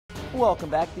Welcome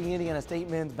back. The Indiana State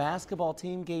men's basketball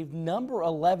team gave number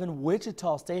 11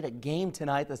 Wichita State a game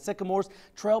tonight. The Sycamores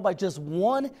trailed by just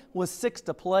one with 6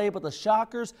 to play, but the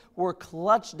Shockers were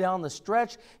clutch down the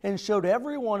stretch and showed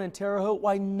everyone in Terre Haute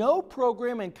why no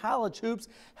program in college hoops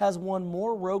has won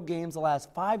more road games the last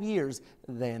 5 years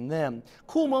than them.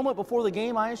 Cool moment before the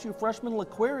game, ISU freshman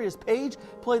Laquarius Page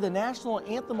played the national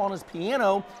anthem on his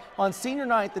piano. On senior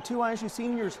night, the two ISU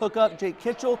seniors hook up. Jake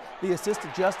Kitchell, the assist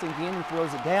to Justin Gannon,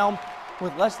 throws it down.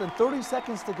 With less than 30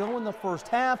 seconds to go in the first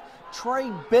half,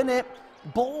 Trey Bennett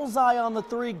bullseye on the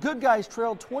three. Good Guys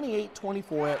trailed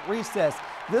 28-24 at recess.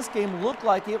 This game looked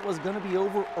like it was going to be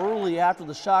over early after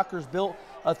the Shockers built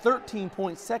a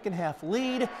 13-point second half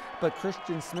lead, but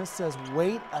Christian Smith says,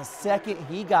 wait a second,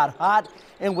 he got hot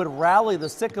and would rally the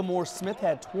Sycamore. Smith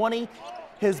had 20.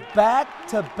 His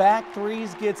back-to-back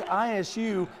threes gets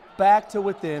ISU back to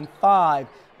within 5.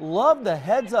 Love the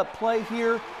heads-up play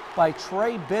here by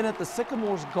Trey Bennett. The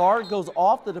Sycamores guard goes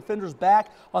off the defender's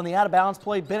back on the out-of-bounds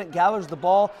play. Bennett gathers the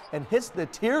ball and hits the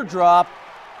teardrop.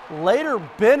 Later,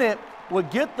 Bennett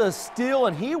would get the steal,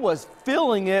 and he was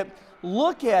feeling it.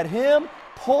 Look at him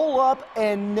pull up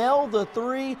and nail the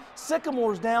three.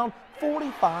 Sycamores down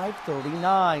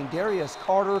 45-39. Darius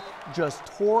Carter just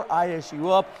tore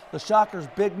ISU up. The Shockers'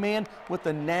 big man with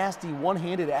the nasty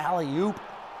one-handed alley-oop.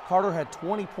 Carter had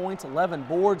 20 points, 11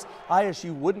 boards.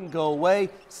 ISU wouldn't go away.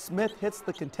 Smith hits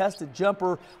the contested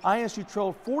jumper. ISU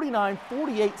trailed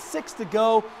 49-48, 6 to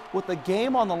go. With the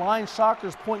game on the line,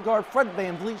 Shockers point guard Fred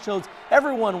VanVleet shows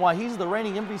everyone why he's the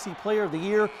reigning MVC Player of the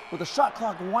Year. With the shot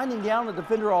clock winding down, the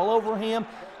defender all over him.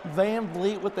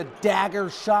 VanVleet with the dagger.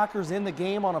 Shockers in the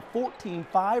game on a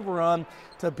 14-5 run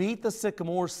to beat the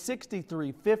Sycamores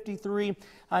 63-53.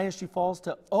 ISU falls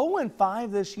to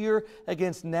 0-5 this year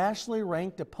against nationally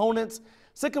ranked opponents.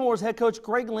 Sycamores head coach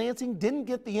Greg Lansing didn't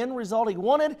get the end result he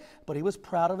wanted, but he was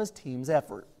proud of his team's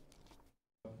effort.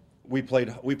 We played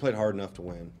hard enough to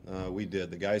win. We did.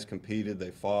 The guys competed.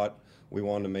 They fought. We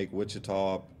wanted to make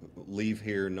Wichita leave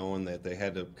here knowing that they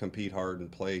had to compete hard and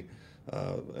play,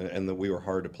 and that we were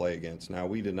hard to play against. Now,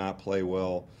 we did not play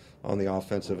well on the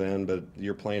offensive end, but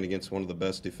you're playing against one of the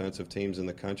best defensive teams in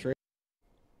the country.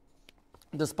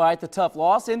 Despite the tough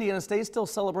loss, Indiana State still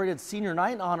celebrated senior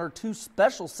night in honor of two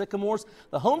special Sycamores.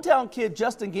 The hometown kid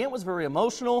Justin Gant was very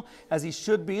emotional, as he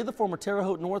should be. The former Terre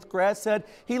Haute North grad said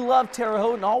he loved Terre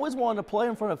Haute and always wanted to play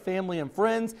in front of family and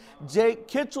friends. Jake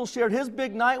Kitchell shared his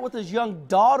big night with his young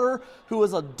daughter, who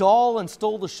was a doll and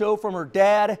stole the show from her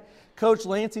dad. Coach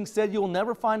Lansing said you'll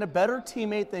never find a better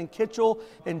teammate than Kitchell,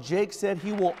 and Jake said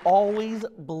he will always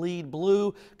bleed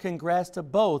blue. Congrats to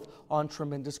both on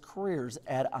tremendous careers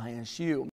at ISU.